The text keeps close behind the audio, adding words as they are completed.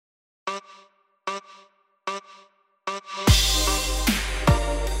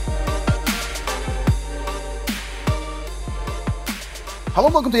Hello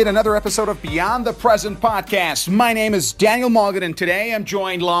and welcome to yet another episode of Beyond the Present podcast. My name is Daniel Mulligan, and today I'm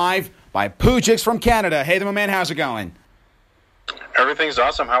joined live by Pujix from Canada. Hey there, my man, how's it going? Everything's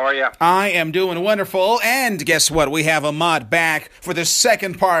awesome. How are you? I am doing wonderful, and guess what? We have Ahmad back for the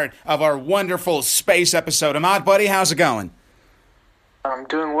second part of our wonderful space episode. Ahmad, buddy, how's it going? I'm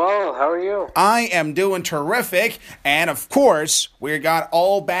doing well. How are you? I am doing terrific. And of course, we got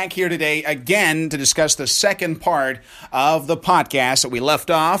all back here today again to discuss the second part of the podcast that we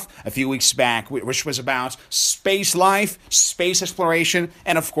left off a few weeks back, which was about space life, space exploration,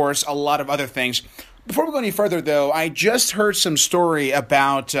 and of course, a lot of other things. Before we go any further, though, I just heard some story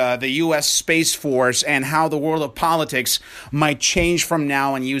about the U.S. Space Force and how the world of politics might change from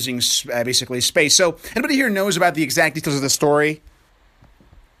now on using basically space. So, anybody here knows about the exact details of the story?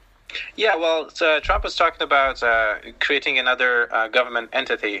 Yeah, well, Trump was talking about creating another government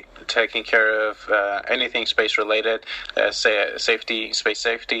entity taking care of anything space-related, safety, space,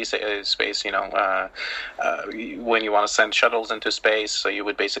 space, when you want to send shuttles into space. So you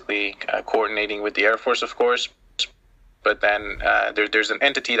would basically coordinating with the Air Force, of course. But then there's an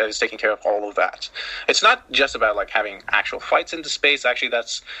entity that is taking care of all of that. It's not just about like having actual flights into space. Actually,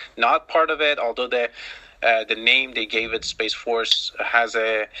 that's not part of it, although the name they gave it, Space Force, has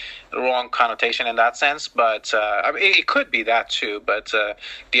a wrong connotation in that sense. But I mean, it could be that too. But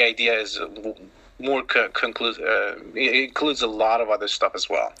the idea is more it includes a lot of other stuff as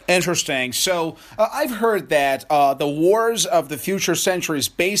well. Interesting. So I've heard that the wars of the future centuries,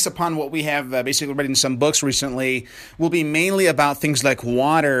 based upon what we have basically read in some books recently, will be mainly about things like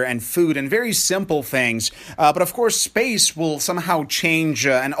water and food and very simple things. But of course, space will somehow change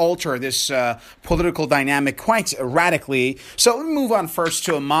and alter this political dynamic quite radically. So let me move on first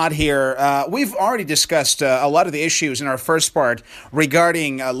to Ahmad here. We've already discussed a lot of the issues in our first part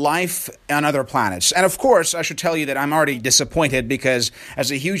regarding life on other planets. And of course, I should tell you that I'm already disappointed because as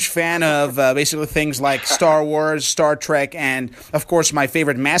a huge fan of basically things like Star Wars, Star Trek, and of course my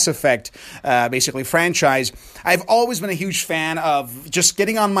favorite Mass Effect basically franchise, I've always been a huge fan of just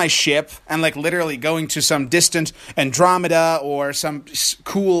getting on my ship and like literally going to some distant Andromeda or some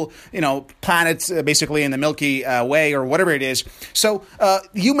cool, planets basically in the Milky Way or whatever it is. So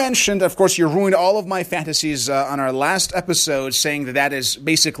you mentioned, of course, you ruined all of my fantasies on our last episode saying that is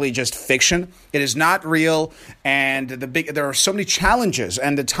basically just fiction. It is not real, and there are so many challenges,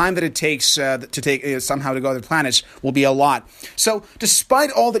 and the time that it takes somehow to go to other planets will be a lot. So,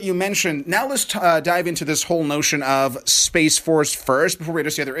 despite all that you mentioned, now let's dive into this whole notion of Space Force first, before we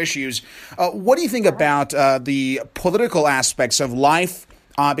address the other issues. What do you think about the political aspects of life,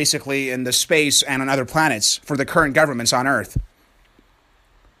 basically in the space and on other planets for the current governments on Earth?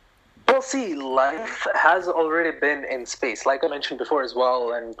 Well, see, life has already been in space, like I mentioned before as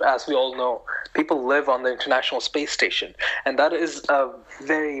well, and as we all know, people live on the International Space Station, and that is a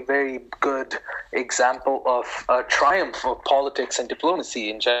very, very good example of a triumph of politics and diplomacy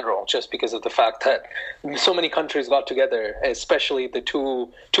in general, just because of the fact that so many countries got together, especially the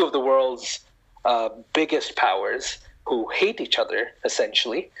two of the world's biggest powers, who hate each other,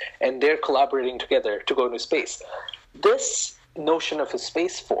 essentially, and they're collaborating together to go into space. This notion of a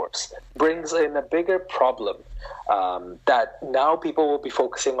space force brings in a bigger problem that now people will be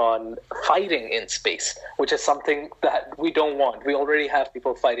focusing on fighting in space, which is something that we don't want. We already have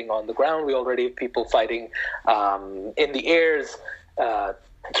people fighting on the ground. We already have people fighting in the airs,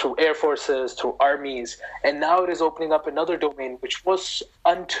 through air forces, through armies, and now it is opening up another domain, which was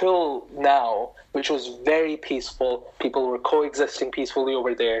until now, which was very peaceful. People were coexisting peacefully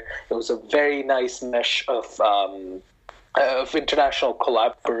over there. It was a very nice mesh of international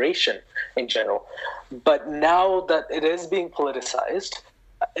collaboration in general. But now that it is being politicized,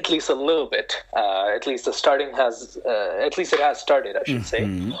 at least a little bit, at least it has started, I should say,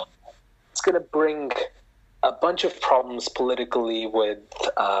 it's going to bring a bunch of problems politically with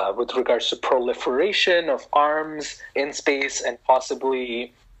regards to proliferation of arms in space and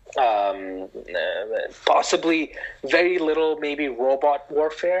possibly very little maybe robot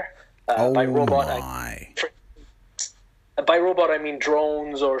warfare. By robot, I mean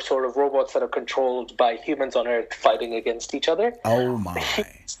drones or sort of robots that are controlled by humans on Earth fighting against each other. Oh my!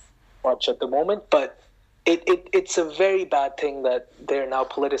 Much at the moment, but it's a very bad thing that they're now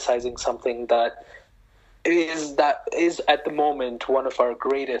politicizing something that is at the moment one of our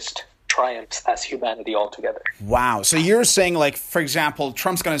greatest triumphs as humanity altogether. Wow. So you're saying, like, for example,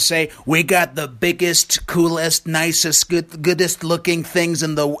 Trump's going to say, we got the biggest, coolest, nicest, goodest looking things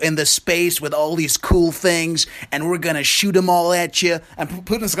in the space with all these cool things, and we're going to shoot them all at you. And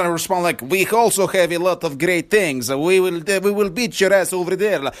Putin's going to respond like, we also have a lot of great things. We will beat your ass over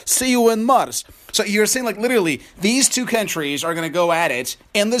there. See you in Mars. So you're saying, like, literally, these two countries are going to go at it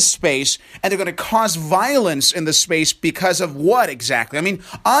in the space, and they're going to cause violence in the space because of what exactly? I mean,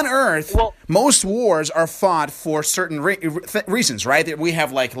 on Earth, most wars are fought for certain reasons, right? We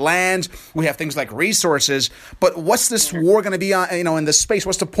have, like, land, we have things like resources, but what's this war going to be on, in the space?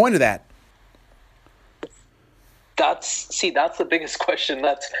 What's the point of that? That's the biggest question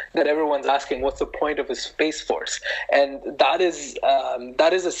that everyone's asking. What's the point of a space force? And that is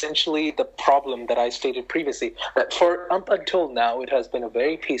essentially the problem that I stated previously. That for up until now, it has been a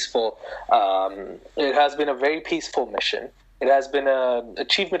very peaceful. It has been a very peaceful mission. It has been an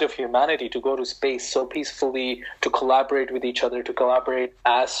achievement of humanity to go to space so peacefully, to collaborate with each other, to collaborate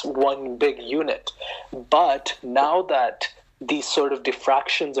as one big unit. But now that these sort of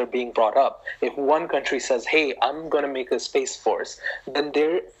diffractions are being brought up, if one country says, hey, I'm going to make a space force, then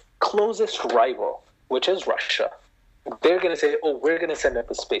their closest rival, which is Russia, they're going to say, oh, we're going to send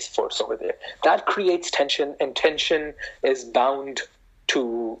up a space force over there. That creates tension, and tension is bound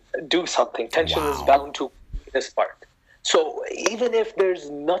to do something. Tension is bound to this part. So even if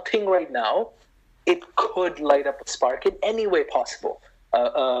there's nothing right now, it could light up a spark in any way possible.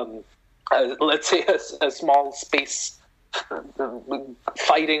 Let's say a small space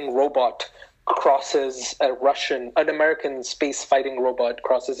fighting robot crosses an American space fighting robot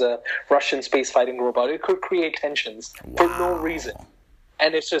crosses a Russian space fighting robot. It could create tensions for no reason.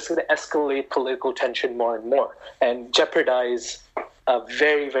 And it's just going to escalate political tension more and more and jeopardize a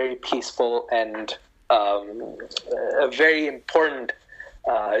very, very peaceful and a very important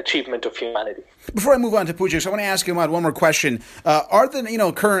achievement of humanity. Before I move on to Pujex, I want to ask you about one more question. Are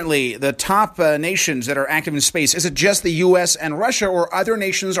currently the top nations that are active in space, is it just the U.S. and Russia, or other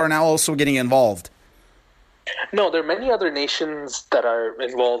nations are now also getting involved? No, there are many other nations that are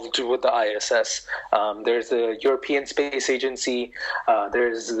involved with the ISS. There's the European Space Agency.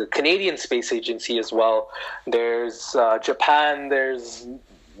 There's the Canadian Space Agency as well. There's Japan. There's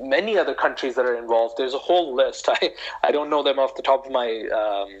many other countries that are involved. There's a whole list. I don't know them off the top of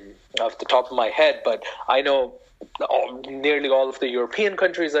my head, but I know nearly all of the European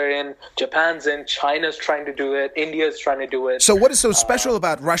countries are in. Japan's in. China's trying to do it. India's trying to do it. So what is so special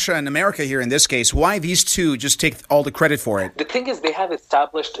about Russia and America here in this case? Why these two just take all the credit for it? The thing is, they have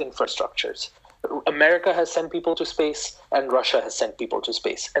established infrastructures. America has sent people to space, and Russia has sent people to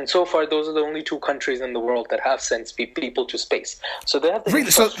space. And so far, those are the only two countries in the world that have sent people to space. So they have the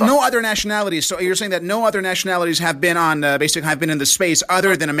So no other nationalities. So you're saying that no other nationalities have been on have been in the space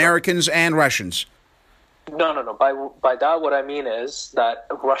other than Americans and Russians? No. By that, what I mean is that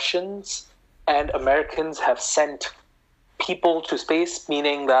Russians and Americans have sent people to space,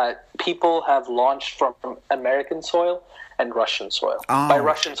 meaning that people have launched from American soil and Russian soil. Oh. By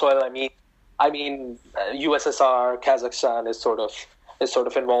Russian soil, I mean USSR, Kazakhstan is sort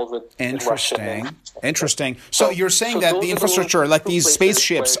of involved with Interesting. So you're saying that the infrastructure, like these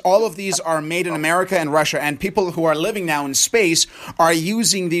spaceships, all of these are made in America and Russia, and people who are living now in space are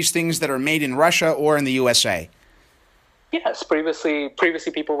using these things that are made in Russia or in the USA? Yes, previously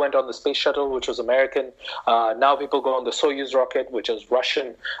people went on the space shuttle, which was American. Now people go on the Soyuz rocket, which is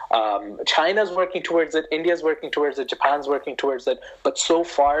Russian. China's working towards it. India's working towards it. Japan's working towards it. But so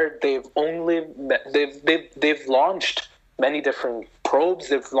far, they've launched many different probes.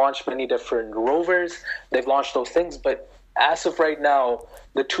 They've launched many different rovers. They've launched those things. But as of right now,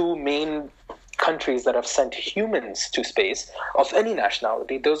 the two main countries that have sent humans to space of any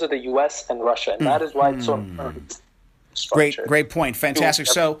nationality, those are the U.S. and Russia, and that is why it's so important. Great point. Fantastic.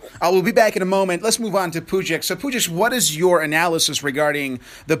 So we'll be back in a moment. Let's move on to Pujex. So Pujex, what is your analysis regarding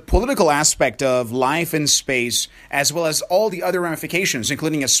the political aspect of life in space, as well as all the other ramifications,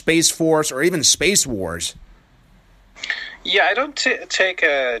 including a space force or even space wars? Yeah, I don't take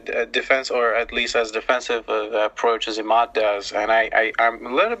a defense, or at least as defensive approach as Imad does, and I'm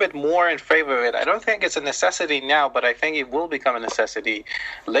a little bit more in favor of it. I don't think it's a necessity now, but I think it will become a necessity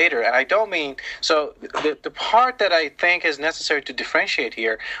later. And I don't mean, so the part that I think is necessary to differentiate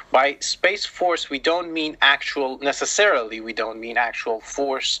here, by Space Force, we don't mean actual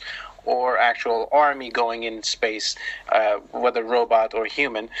force or actual army going in space, whether robot or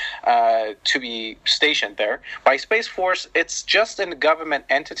human, to be stationed there. By Space Force, it's just a government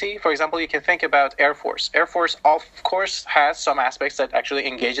entity. For example, you can think about Air Force. Air Force, of course, has some aspects that actually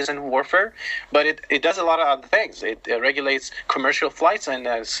engages in warfare, but it does a lot of other things. It regulates commercial flights and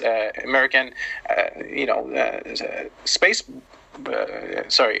American, space.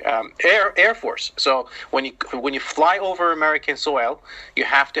 Air Force. So when you fly over American soil, you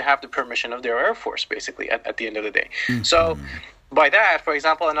have to have the permission of their Air Force, basically, at the end of the day. Mm-hmm. So by that, for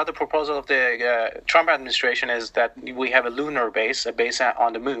example, another proposal of the Trump administration is that we have a lunar base, a base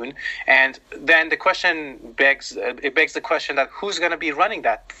on the moon, and then the question begs the question that who's going to be running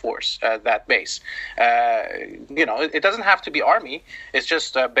that force, that base? It doesn't have to be army. It's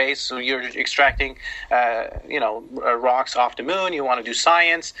just a base. So you're extracting, rocks off the moon. You want to do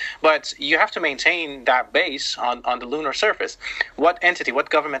science, but you have to maintain that base on the lunar surface. What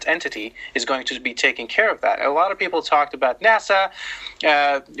government entity is going to be taking care of that? A lot of people talked about NASA.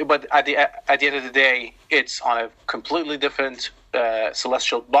 But at the end of the day, it's on a completely different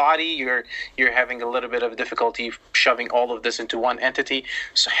celestial body. You're having a little bit of difficulty shoving all of this into one entity.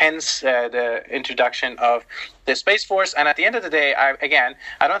 So hence the introduction of the Space Force. And at the end of the day,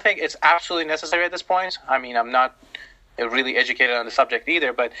 I don't think it's absolutely necessary at this point. I mean, I'm not really educated on the subject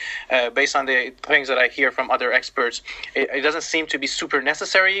either, but based on the things that I hear from other experts, it doesn't seem to be super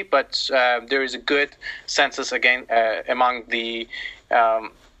necessary, but there is a good census among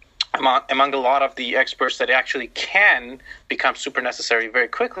a lot of the experts that actually can become super necessary very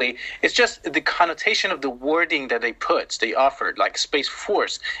quickly. It's just the connotation of the wording that they offered, like Space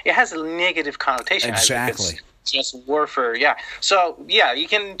Force. It has a negative connotation. Exactly. Just warfare, yeah. So, yeah, you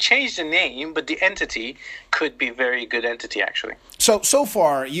can change the name, but the entity could be a very good entity, actually. So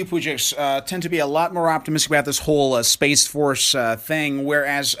far, you, Pujex, tend to be a lot more optimistic about this whole Space Force thing,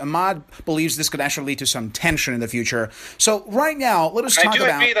 whereas Ahmad believes this could actually lead to some tension in the future. So right now, let us talk about...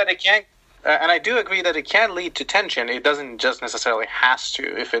 I do agree that it can... and I do agree that it can lead to tension. It doesn't just necessarily has to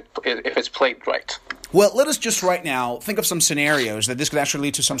if it's played right. Well, let us just right now think of some scenarios that this could actually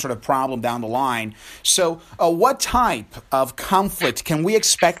lead to some sort of problem down the line. So what type of conflict can we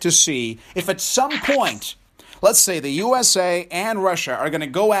expect to see if at some point, let's say the USA and Russia are going to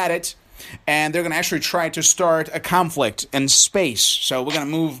go at it, and they're going to actually try to start a conflict in space. So we're going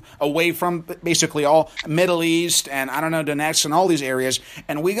to move away from basically all Middle East and, Donetsk and all these areas,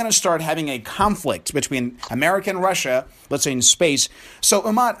 and we're going to start having a conflict between America and Russia, let's say in space. So,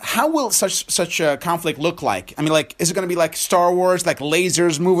 Ahmad, how will such a conflict look like? I mean, is it going to be like Star Wars, like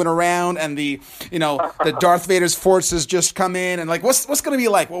lasers moving around and the Darth Vader's forces just come in? And what's going to be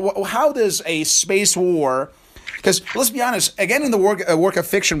like? How does a space war... Because let's be honest, again, in the work of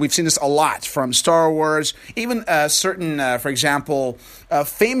fiction, we've seen this a lot from Star Wars, even certain, for example,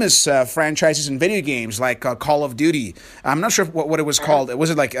 famous franchises in video games like Call of Duty. I'm not sure what it was called. Was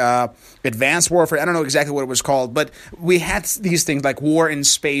it like Advanced Warfare? I don't know exactly what it was called, but we had these things like war in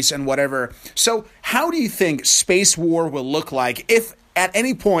space and whatever. So how do you think space war will look like if at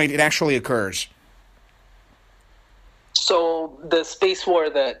any point it actually occurs? So the space war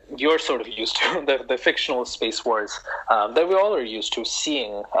that you're sort of used to, the fictional space wars that we all are used to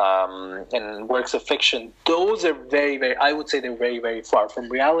seeing in works of fiction, those are very, very, I would say they're very, very far from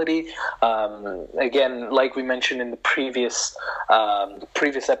reality. Again, like we mentioned in the previous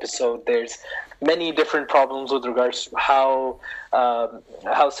episode, there's many different problems with regards to how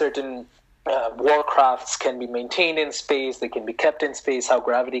certain warcrafts can be maintained in space, they can be kept in space, how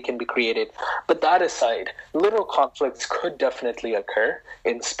gravity can be created. But that aside, little conflicts could definitely occur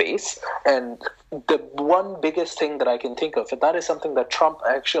in space. And the one biggest thing that I can think of, and that is something that Trump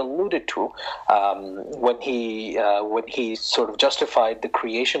actually alluded to when he sort of justified the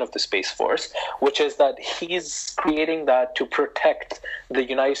creation of the Space Force, which is that he's creating that to protect the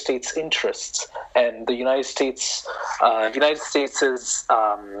United States' interests and the United States'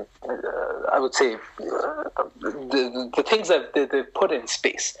 I would say the things that they put in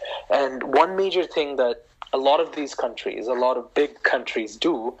space. And one major thing that a lot of these countries, a lot of big countries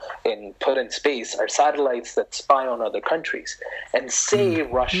do in put in space are satellites that spy on other countries. And say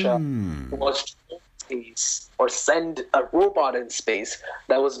Russia was to go in space or send a robot in space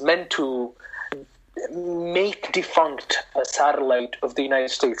that was meant to make defunct a satellite of the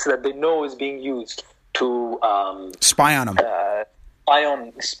United States that they know is being used to spy on them.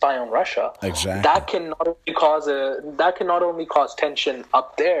 Spy on Russia. Exactly. That can not only cause tension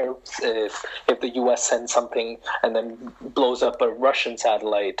up there if the U.S. sends something and then blows up a Russian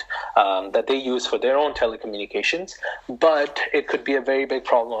satellite that they use for their own telecommunications, but it could be a very big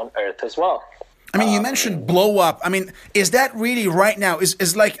problem on Earth as well. I mean, you mentioned blow up. I mean, is that really right now?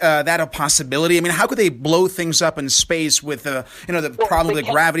 Is like that a possibility? I mean, how could they blow things up in space with the problem with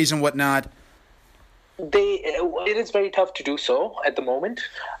the gravities and whatnot? It is very tough to do so at the moment.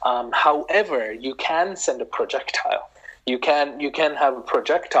 However, you can send a projectile. You can have a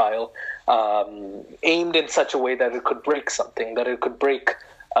projectile aimed in such a way that it could break something, that it could break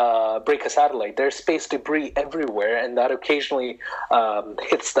break a satellite. There's space debris everywhere, and that occasionally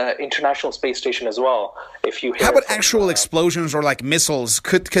hits the International Space Station as well. If you hear how about actual explosions or like missiles?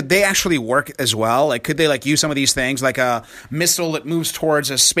 Could they actually work as well? Like, could they like use some of these things, like a missile that moves towards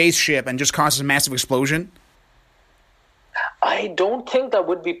a spaceship and just causes a massive explosion? I don't think that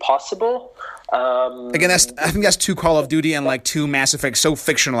would be possible. Again, I think that's too Call of Duty and like too Mass Effect, so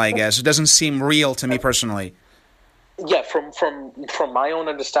fictional, I guess. It doesn't seem real to me personally. Yeah, from my own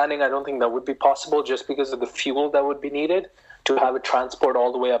understanding, I don't think that would be possible just because of the fuel that would be needed to have it transport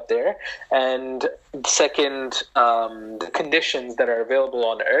all the way up there. And second, the conditions that are available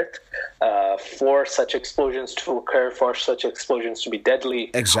on Earth for such explosions to occur, for such explosions to be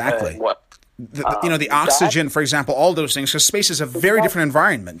deadly. Exactly. The oxygen, for example, all those things, because space is a very different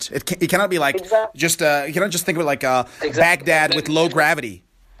environment. It cannot be like just you cannot just think of it like Baghdad with low gravity.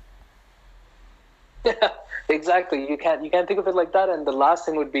 Yeah, exactly. You can't think of it like that. And the last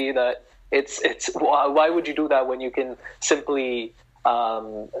thing would be that it's why would you do that when you can simply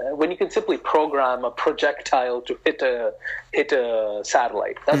program a projectile to hit a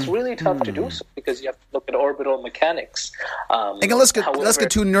satellite? That's really tough to do because you have to look at orbital mechanics. Again, let's get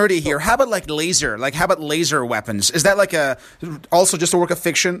too nerdy here. How about like laser? Like, how about laser weapons? Is that like also just a work of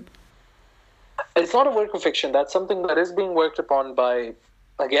fiction? It's not a work of fiction. That's something that is being worked upon by,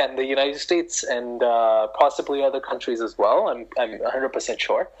 again, the United States and possibly other countries as well. I'm 100%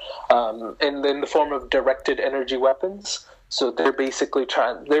 sure. In the form of directed energy weapons. So they're basically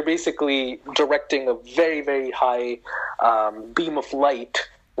directing a very, very high beam of light,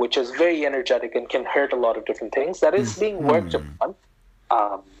 which is very energetic and can hurt a lot of different things. That is being worked upon,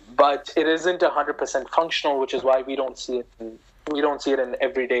 but it isn't 100% functional, which is why we don't see it. We don't see it in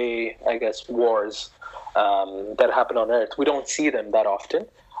everyday, I guess, wars that happen on Earth. We don't see them that often.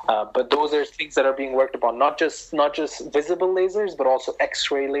 But those are things that are being worked upon, not just visible lasers, but also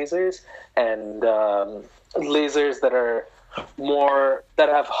X-ray lasers and lasers that are lasers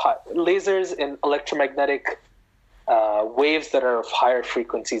in electromagnetic waves that are of higher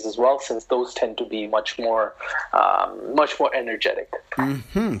frequencies as well, since those tend to be much more energetic.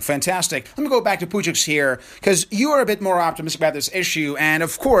 Fantastic. Let me go back to Pujax here, because you are a bit more optimistic about this issue, and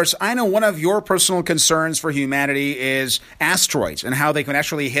of course, I know one of your personal concerns for humanity is asteroids and how they can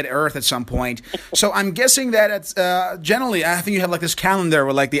actually hit Earth at some point. So I'm guessing that it's generally, I think you have like this calendar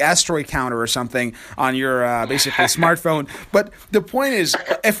with like the asteroid counter or something on your basically smartphone. But the point is,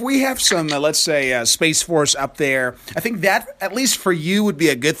 if we have some, let's say, Space Force up there, I think that, at least for you, would be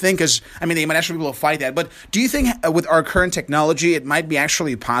a good thing, because, I mean, they might actually be able to fight that. But do you think with our current technology, it might be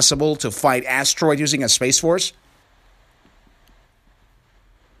actually possible to fight asteroids using a Space Force?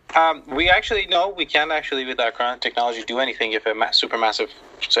 We actually know we can't actually, with our current technology, do anything if a supermassive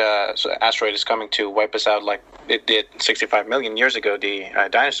asteroid is coming to wipe us out like it did 65 million years ago, the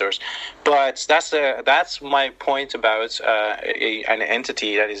dinosaurs. But that's my point about an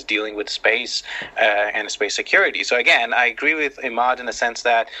entity that is dealing with space and space security. So again, I agree with Imad in the sense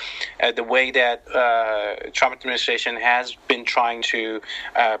that the way that Trump administration has been trying to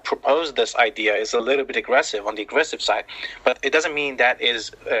propose this idea is a little bit aggressive, on the aggressive side. But it doesn't mean that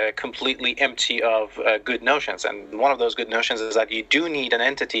is completely empty of good notions. And one of those good notions is that you do need an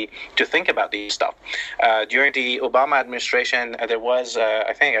entity to think about these stuff. During the Obama administration, there was,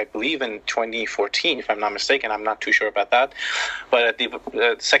 I believe in 2014, if I'm not mistaken, I'm not too sure about that, but at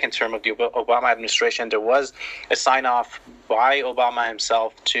the second term of the Obama administration, there was a sign-off by Obama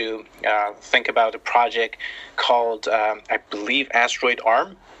himself to think about a project called, I believe, Asteroid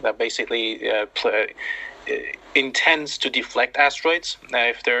Arm, that basically intends to deflect asteroids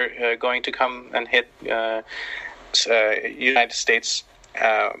if they're going to come and hit United States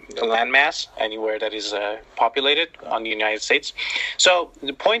landmass anywhere that is populated on the United States. So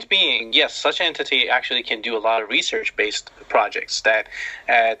the point being, yes, such an entity actually can do a lot of research-based projects that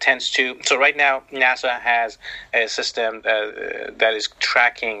tends to. So right now, NASA has a system that is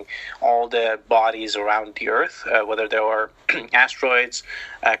tracking all the bodies around the Earth, whether there are asteroids,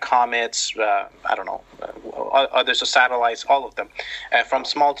 comets, others, satellites, all of them, from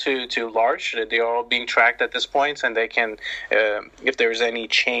small to large. They are all being tracked at this point, and they can, if there's any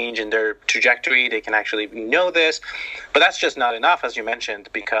change in their trajectory, they can actually know this. But that's just not enough, as you mentioned,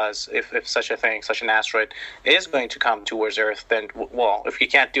 because if such an asteroid is going to come towards Earth, then, well, if you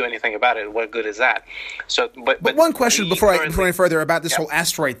can't do anything about it, what good is that? So, but one question before I further about this whole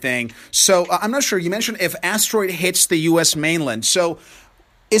asteroid thing. So I'm not sure, you mentioned if asteroid hits the U.S. mainland. So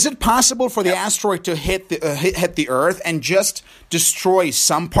is it possible for the asteroid to hit the Earth and just destroy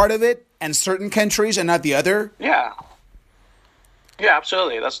some part of it and certain countries and not the other? Yeah. Yeah,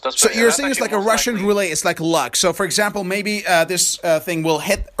 absolutely. That's so you're that's saying it's actually like a most Russian likely. roulette. It's like luck. So, for example, maybe this thing will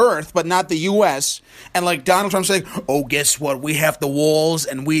hit Earth, but not the U.S. And like Donald Trump saying, "Oh, guess what? We have the walls,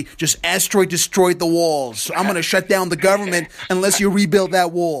 and we just asteroid destroyed the walls. So I'm going to shut down the government unless you rebuild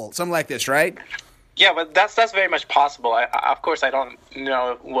that wall." Something like this, right? Yeah, but that's very much possible. Of course, I don't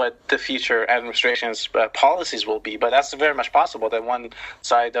know what the future administration's policies will be, but that's very much possible that one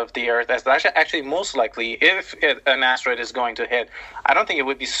side of the Earth, that's actually most likely, if an asteroid is going to hit, I don't think it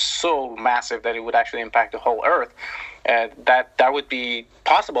would be so massive that it would actually impact the whole Earth. That would be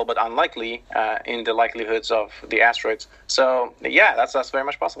possible, but unlikely in the likelihoods of the asteroids. So yeah, that's very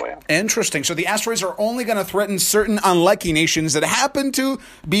much possible. Yeah. Interesting. So the asteroids are only going to threaten certain unlucky nations that happen to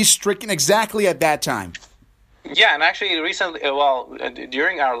be stricken exactly at that time. Yeah, and actually, recently,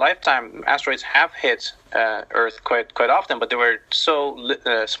 during our lifetime, asteroids have hit Earth quite often, but they were so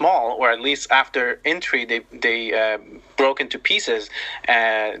small, or at least after entry, they broke into pieces.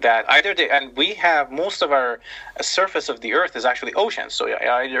 That either and we have most of our surface of the Earth is actually oceans, so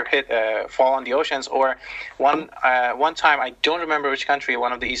either fall on the oceans, or one time, I don't remember which country,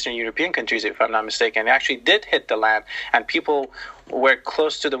 one of the Eastern European countries, if I'm not mistaken, it actually did hit the land, and people were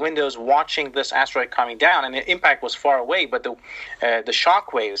close to the windows watching this asteroid coming down, and the impact was far away, but the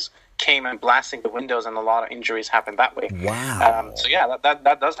shock waves came and blasting the windows, and a lot of injuries happened that way. Wow. So yeah,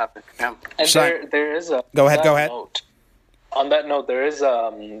 that does happen. Yeah. And there is a go ahead. Note. On that note, there is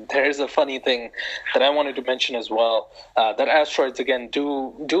a funny thing that I wanted to mention as well. That asteroids again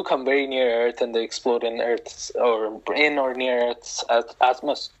do come very near Earth, and they explode in Earth's or near Earth's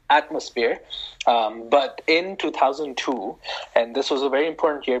atmosphere. But in 2002, and this was a very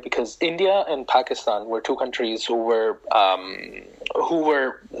important year because India and Pakistan were two countries who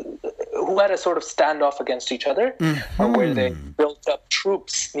had a sort of standoff against each other, where they built up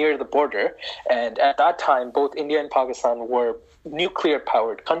troops near the border. And at that time, both India and Pakistan were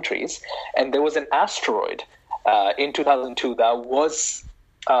nuclear-powered countries, and there was an asteroid in 2002 that was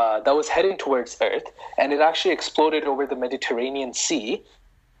heading towards Earth, and it actually exploded over the Mediterranean Sea.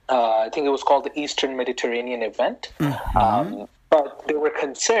 I think it was called the Eastern Mediterranean Event. But there were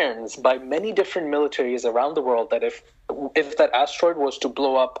concerns by many different militaries around the world that if that asteroid was to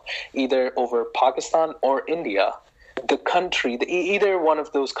blow up either over Pakistan or India, the country, either one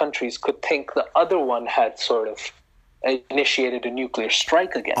of those countries could think the other one had sort of initiated a nuclear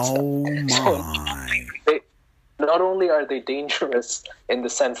strike against them. My. So not only are they dangerous in the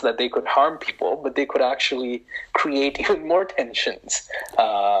sense that they could harm people, but they could actually create even more tensions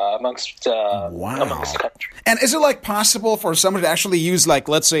amongst countries. And is it like possible for someone to actually use, like,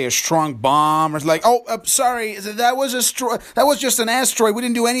 let's say, a strong bomb, or like, sorry, that was just an asteroid. We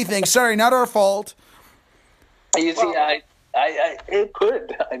didn't do anything. Sorry, not our fault. You see, it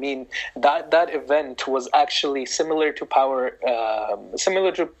could. I mean, that event was actually similar in power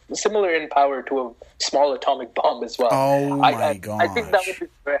to a small atomic bomb as well. Oh my gosh! I think that would be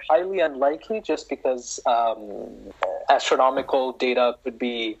very highly unlikely, just because astronomical data could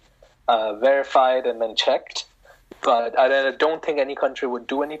be verified and then checked. But I don't think any country would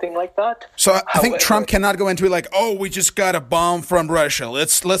do anything like that. So I think Trump cannot go into it like, we just got a bomb from Russia.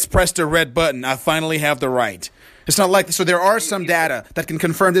 Let's press the red button. I finally have the right. It's not like this. So there are some data that can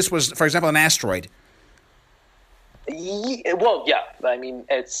confirm this was, for example, an asteroid. Well, yeah. I mean,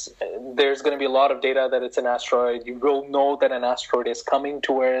 there's going to be a lot of data that it's an asteroid. You will know that an asteroid is coming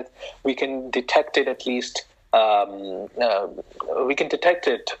to Earth. We can detect it at least. We can detect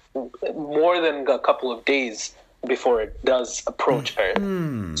it more than a couple of days before it does approach Earth.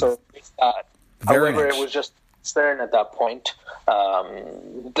 So however, it was just concern at that point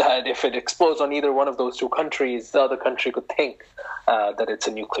that if it explodes on either one of those two countries, the other country could think that it's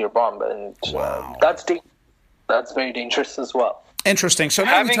a nuclear bomb, and that's very dangerous as well. Interesting. So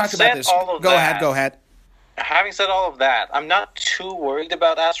now we talked about this. Go ahead. Having said all of that, I'm not too worried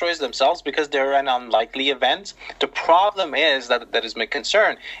about asteroids themselves because they're an unlikely event. The problem is that is my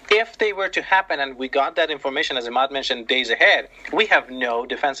concern. If they were to happen and we got that information, as Imad mentioned, days ahead, we have no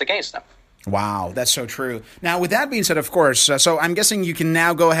defense against them. Wow, that's so true. Now, with that being said, of course, so I'm guessing you can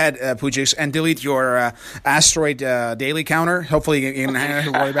now go ahead, Pujix, and delete your asteroid daily counter. Hopefully you can have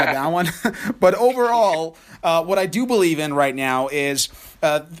to worry about that one. But overall, what I do believe in right now is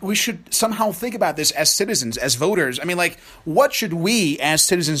we should somehow think about this as citizens, as voters. I mean, like, what should we as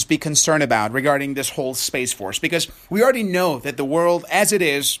citizens be concerned about regarding this whole Space Force? Because we already know that the world as it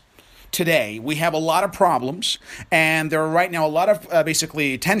is today, we have a lot of problems, and there are right now a lot of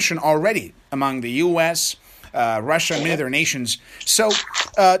basically tension already among the U.S., Russia, and many other nations. So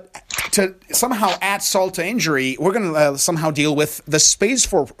to somehow add salt to injury, we're going to somehow deal with the Space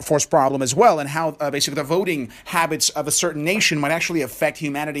Force problem as well, and how basically the voting habits of a certain nation might actually affect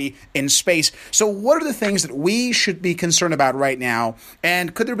humanity in space. So what are the things that we should be concerned about right now,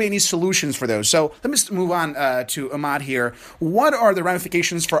 and could there be any solutions for those? So let me move on to Ahmad here. What are the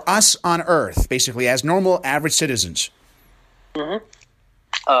ramifications for us on Earth, basically, as normal, average citizens? Mm-hmm.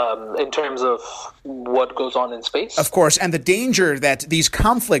 In terms of what goes on in space? Of course, and the danger that these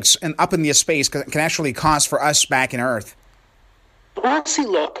conflicts up in the space can actually cause for us back in Earth. Well, see,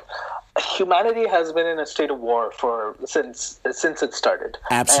 look, humanity has been in a state of war since it started.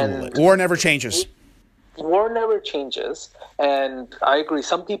 Absolutely. And war never changes. War never changes, and I agree.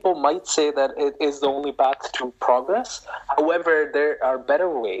 Some people might say that it is the only path to progress. However, there are better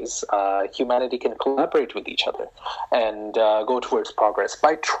ways humanity can collaborate with each other and go towards progress.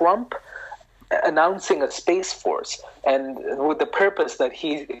 By Trump announcing a space force, and with the purpose that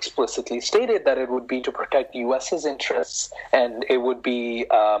he explicitly stated that it would be to protect U.S.'s interests, and it would be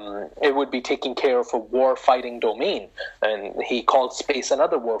taking care of a war-fighting domain, and he called space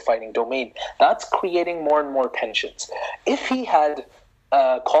another war-fighting domain. That's creating more and more tensions. If he had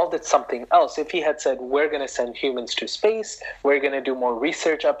called it something else, if he had said, we're going to send humans to space, we're going to do more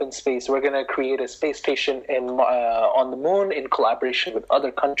research up in space, we're going to create a space station on the moon in collaboration with other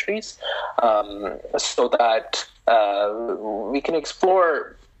countries, so that we can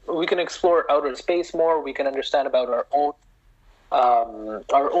explore outer space more, we can understand about our own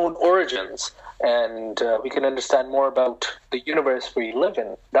origins, and we can understand more about the universe we live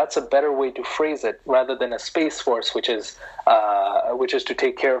in. That's a better way to phrase it, rather than a space force, which is to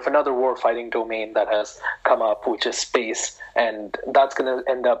take care of another war-fighting domain that has come up, which is space, and that's going to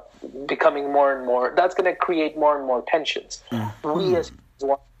end up becoming more and more. That's going to create more and more tensions. Mm-hmm. We as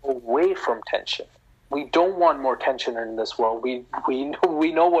want away from tension. We don't want more tension in this world. We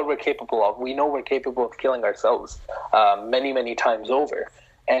know what we're capable of. We know we're capable of killing ourselves many, many times over.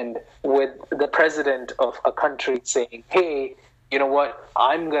 And with the president of a country saying, hey, you know what,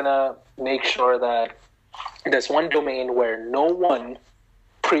 I'm going to make sure that there's one domain where no one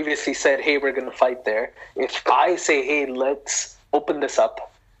previously said, hey, we're going to fight there. If I say, hey, let's open this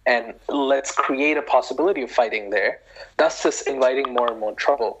up and let's create a possibility of fighting there, that's just inviting more and more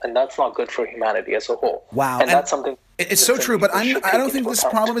trouble, and that's not good for humanity as a whole. Wow. And that's something... It's so true, but I don't think this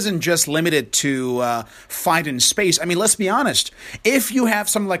problem isn't just limited to fight in space. I mean, let's be honest. If you have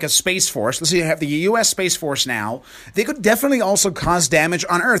something like a space force, let's say you have the U.S. Space Force now, they could definitely also cause damage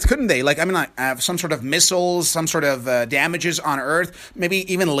on Earth, couldn't they? Like, I mean, have some sort of missiles, some sort of damages on Earth,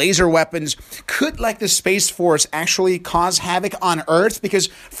 maybe even laser weapons. Could, like, the Space Force actually cause havoc on Earth? Because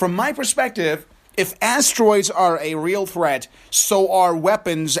from my perspective, if asteroids are a real threat, so are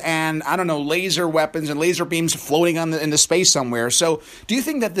weapons and, I don't know, laser weapons and laser beams floating in the space somewhere. So do you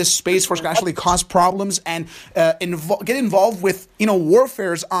think that this Space Force can actually cause problems and get involved with,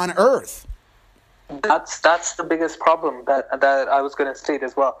 warfares on Earth? That's the biggest problem that I was going to state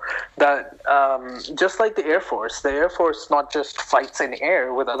as well. That just like the Air Force not just fights in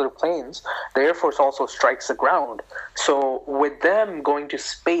air with other planes, the Air Force also strikes the ground. So with them going to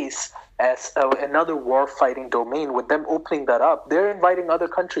space as another war-fighting domain, with them opening that up, they're inviting other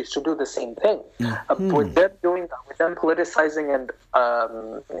countries to do the same thing. Mm-hmm. With them doing that, with them politicizing and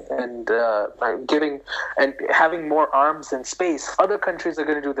giving and having more arms in space, other countries are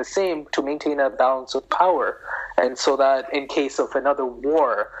going to do the same to maintain a balance of power, and so that in case of another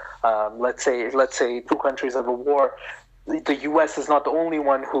war, let's say two countries have a war, the U.S. is not the only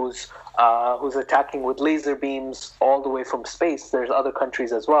one who's attacking with laser beams all the way from space. There's other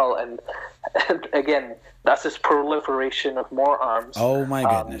countries as well, and again, that's this proliferation of more arms. Oh my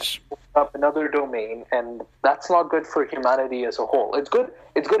goodness! Up another domain, and that's not good for humanity as a whole. It's good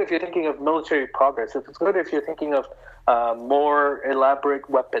if you're thinking of military progress. It's good if you're thinking of more elaborate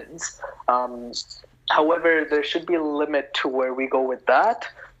weapons. However, there should be a limit to where we go with that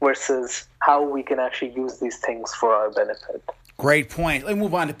versus how we can actually use these things for our benefit. Great point. Let's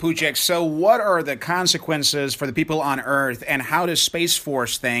move on to Pujek. So what are the consequences for the people on Earth, and how does Space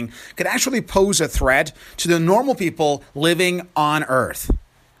Force thing could actually pose a threat to the normal people living on Earth?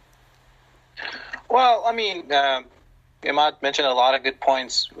 Well, I mean, Ahmad mentioned a lot of good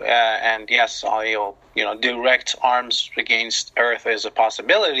points, and yes, direct arms against Earth is a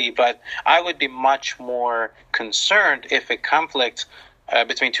possibility, but I would be much more concerned if a conflict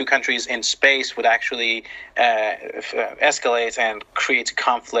between two countries in space would actually escalate and create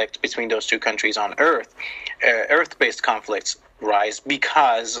conflict between those two countries on Earth. Earth-based conflicts rise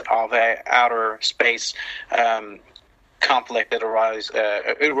because of outer space conflict that arose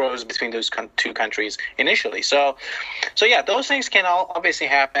between those two countries initially. So yeah, those things can all obviously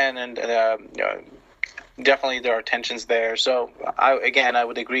happen, and definitely there are tensions there. So I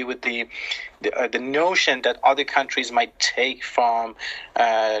would agree with the notion that other countries might take from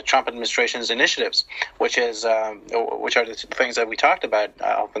Trump administration's initiatives, which are the things that we talked about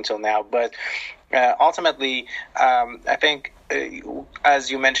up until now. But ultimately, I think, as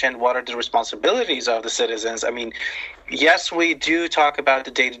you mentioned, what are the responsibilities of the citizens? I mean, yes, we do talk about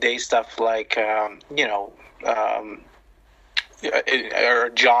the day-to-day stuff like, our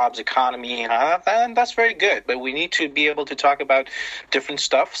jobs, economy, and that's very good. But we need to be able to talk about different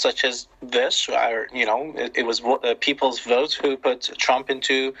stuff, such as this. It was people's votes who put Trump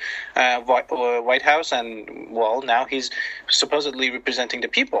into White House, and well, now he's supposedly representing the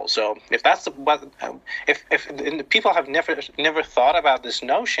people. So if that's if the people have never thought about this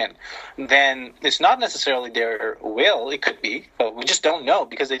notion, then it's not necessarily their will. It could be, but we just don't know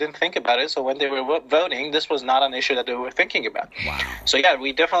because they didn't think about it. So when they were voting, this was not an issue that they were thinking about. Wow. So yeah,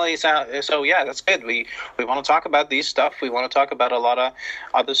 we definitely that's good. We want to talk about these stuff. We want to talk about a lot of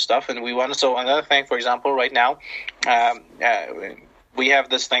other stuff, and we want to. So another thing, for example, right now, we have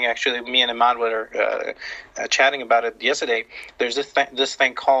this thing. Actually, me and Iman were chatting about it yesterday. There's this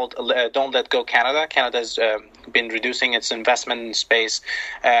thing called Don't Let Go Canada. Canada's been reducing its investment in space,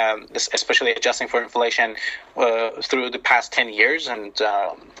 especially adjusting for inflation through the past 10 years, and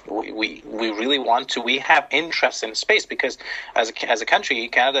we really want to. We have interest in space because as a country,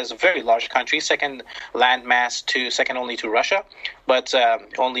 Canada is a very large country, second land mass second only to Russia, but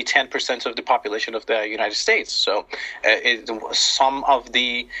only 10% of the population of the United States. So some of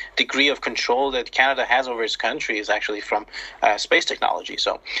the degree of control that Canada has over its country is actually from space technology.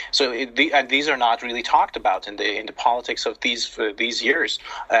 So these are not really talked about in the politics of these years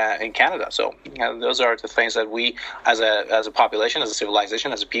in Canada. So those are the things that we, as a population, as a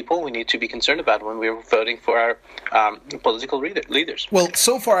civilization, as a people, we need to be concerned about when we're voting for our political leaders. Well,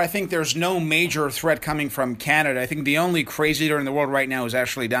 so far, I think there's no major threat coming from Canada. I think the only crazy leader in the world right now is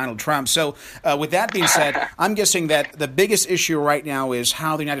actually Donald Trump. So with that being said, I'm guessing that the biggest issue right now is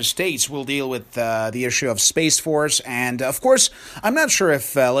how the United States will deal with the issue of Space Force. And, of course, I'm not sure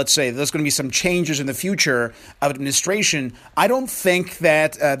if, let's say, there's going to be some changes in the future of administration. I don't think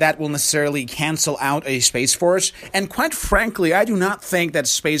that that will necessarily cancel out a Space Force. And quite frankly, I do not think that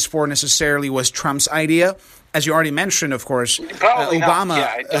Space Force necessarily was Trump's idea. As you already mentioned, of course,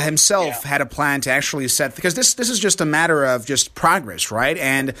 Obama himself had a plan to actually set, because this is just a matter of just progress, right?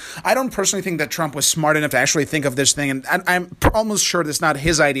 And I don't personally think that Trump was smart enough to actually think of this thing, and I'm almost sure that's not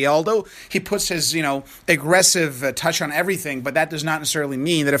his idea, although he puts his, aggressive touch on everything, but that does not necessarily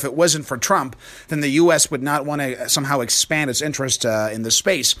mean that if it wasn't for Trump, then the U.S. would not want to somehow expand its interest in the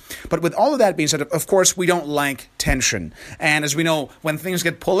space. But with all of that being said, of course, we don't like tension. And as we know, when things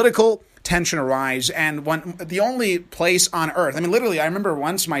get political, tension arise, and the only place on earth, literally, I remember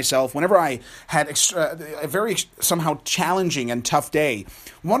once myself, whenever I had a very somehow challenging and tough day,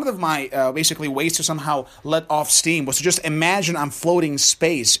 one of my basically ways to somehow let off steam was to just imagine I'm floating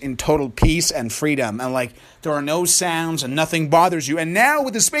space in total peace and freedom, and there are no sounds and nothing bothers you. And now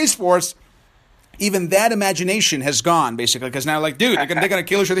with the Space Force, even that imagination has gone, basically, because now, dude, they're going to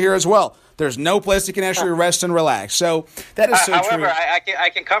kill each other here as well. There's no place you can actually rest and relax. So that is so however, true.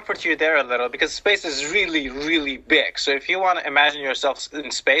 I can comfort you there a little, because space is really, really big. So if you want to imagine yourself in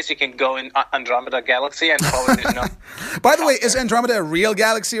space, you can go in Andromeda Galaxy and probably there's no... By the way, is Andromeda a real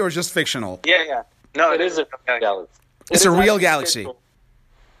galaxy or just fictional? Yeah. No, it is a real galaxy. It's a real galaxy.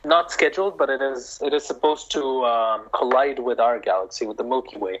 Not scheduled, but it is supposed to collide with our galaxy, with the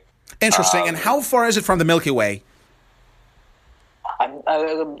Milky Way. Interesting. And how far is it from the Milky Way?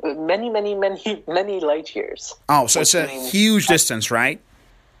 Many light years. Oh, so it's a huge distance, right?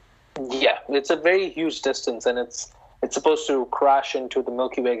 Yeah, it's a very huge distance, and it's supposed to crash into the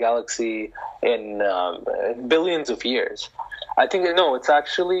Milky Way galaxy in billions of years. I think it's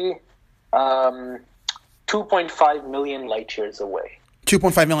actually 2.5 million light years away.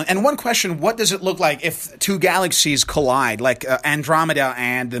 2.5 million. And one question, what does it look like if two galaxies collide, like Andromeda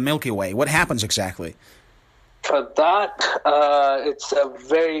and the Milky Way? What happens exactly? For that, it's a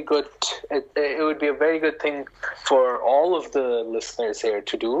very good. It would be a very good thing for all of the listeners here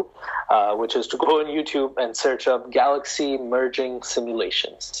to do, which is to go on YouTube and search up galaxy merging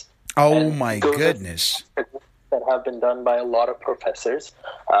simulations. Oh my goodness! That have been done by a lot of professors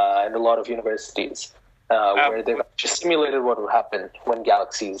and a lot of universities, where they've just simulated what will happen when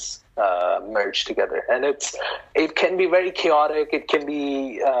galaxies merge together, and it can be very chaotic. It can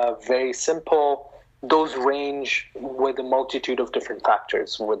be very simple. those range with a multitude of different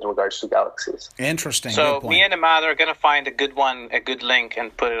factors with regards to galaxies. Interesting. So me and Ahmad are going to find a good link,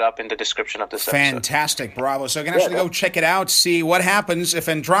 and put it up in the description of this episode. Fantastic. Bravo. So you can actually go check it out, see what happens if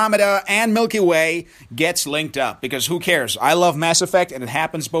Andromeda and Milky Way gets linked up, because who cares? I love Mass Effect, and it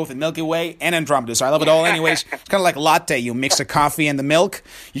happens both in Milky Way and Andromeda, so I love it all anyways. It's kind of like latte. You mix a coffee and the milk,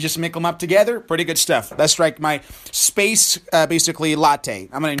 you just mix them up together. Pretty good stuff. That's like my space, basically, latte.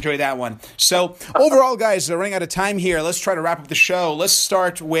 I'm going to enjoy that one. So overall, guys, we're running out of time here. Let's try to wrap up the show. Let's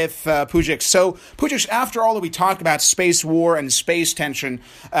start with Pujax. So, Pujax, after all that we talked about space war and space tension,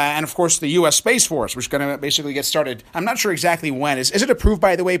 and of course the U.S. Space Force, which is going to basically get started. I'm not sure exactly when. Is it approved,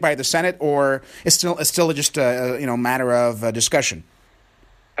 by the way, by the Senate, or it's still just a matter of discussion?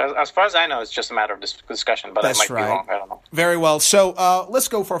 As far as I know, it's just a matter of discussion, but I might be wrong. I don't know. Very well. So let's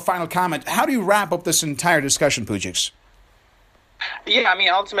go for a final comment. How do you wrap up this entire discussion, Pujax? Yeah, I mean,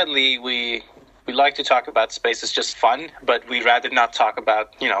 ultimately, we like to talk about space. It's just fun, but we'd rather not talk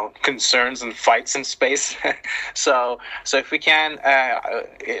about, concerns and fights in space. So if we can,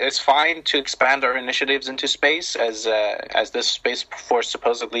 it's fine to expand our initiatives into space as this Space Force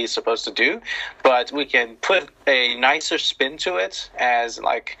supposedly is supposed to do, but we can put a nicer spin to it, as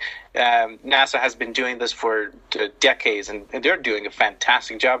NASA has been doing this for decades, and they're doing a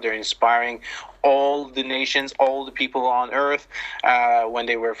fantastic job. They're inspiring all the nations, all the people on Earth. When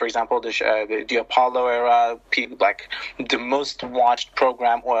they were, for example, the Apollo era, the most watched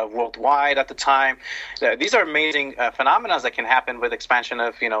program worldwide at the time. These are amazing phenomena that can happen with expansion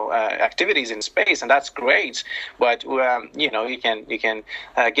of activities in space, and that's great. But you can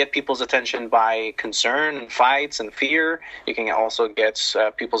get people's attention by concern and fights and fear. You can also get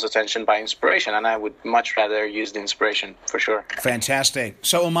people's attention by inspiration, and I would much rather use the inspiration for sure. Fantastic.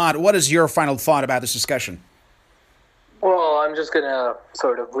 So, Ahmad, what is your final thought about this discussion? Well, I'm just going to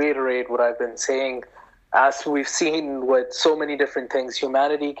sort of reiterate what I've been saying. As we've seen with so many different things,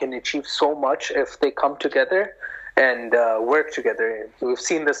 humanity can achieve so much if they come together and work together. We've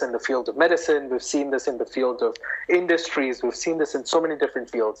seen this in the field of medicine. We've seen this in the field of industries. We've seen this in so many different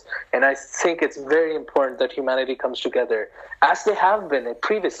fields. And I think it's very important that humanity comes together, as they have been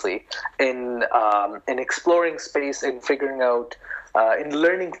previously, in exploring space, in figuring out, in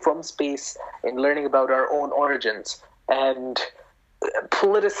learning from space, in learning about our own origins. And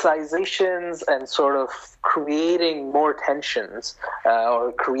politicization and sort of creating more tensions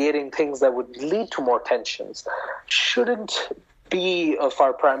or creating things that would lead to more tensions shouldn't be of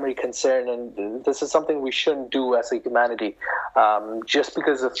our primary concern, and this is something we shouldn't do as a humanity, just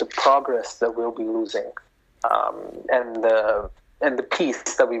because of the progress that we'll be losing, and the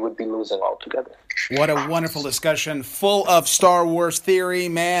peace that we would be losing altogether. What a wonderful discussion, full of Star Wars theory,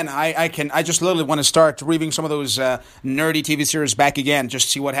 man. I just literally want to start reading some of those nerdy TV series back again, just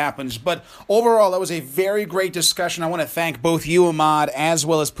to see what happens. But overall, that was a very great discussion. I want to thank both you, Ahmad, as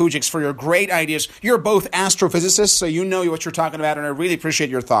well as Pujax, for your great ideas. You're both astrophysicists, so you know what you're talking about, and I really appreciate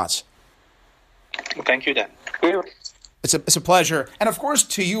your thoughts. Thank you, Dan. It's a pleasure. And of course,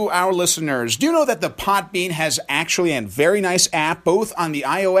 to you, our listeners, do you know that the Podbean has actually a very nice app, both on the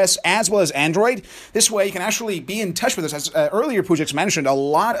iOS as well as Android? This way, you can actually be in touch with us. As earlier Pujax mentioned, a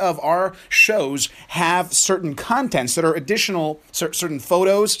lot of our shows have certain contents that are additional, certain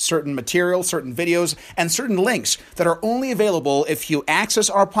photos, certain material, certain videos, and certain links that are only available if you access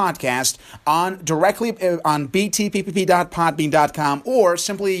our podcast directly on btppp.podbean.com, or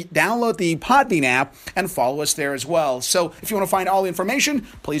simply download the Podbean app and follow us there as well. So if you want to find all the information,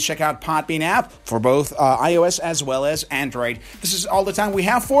 please check out Podbean app for both iOS as well as Android. This is all the time we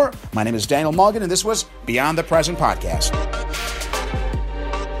have for. My name is Daniel Mulligan, and this was Beyond the Present Podcast.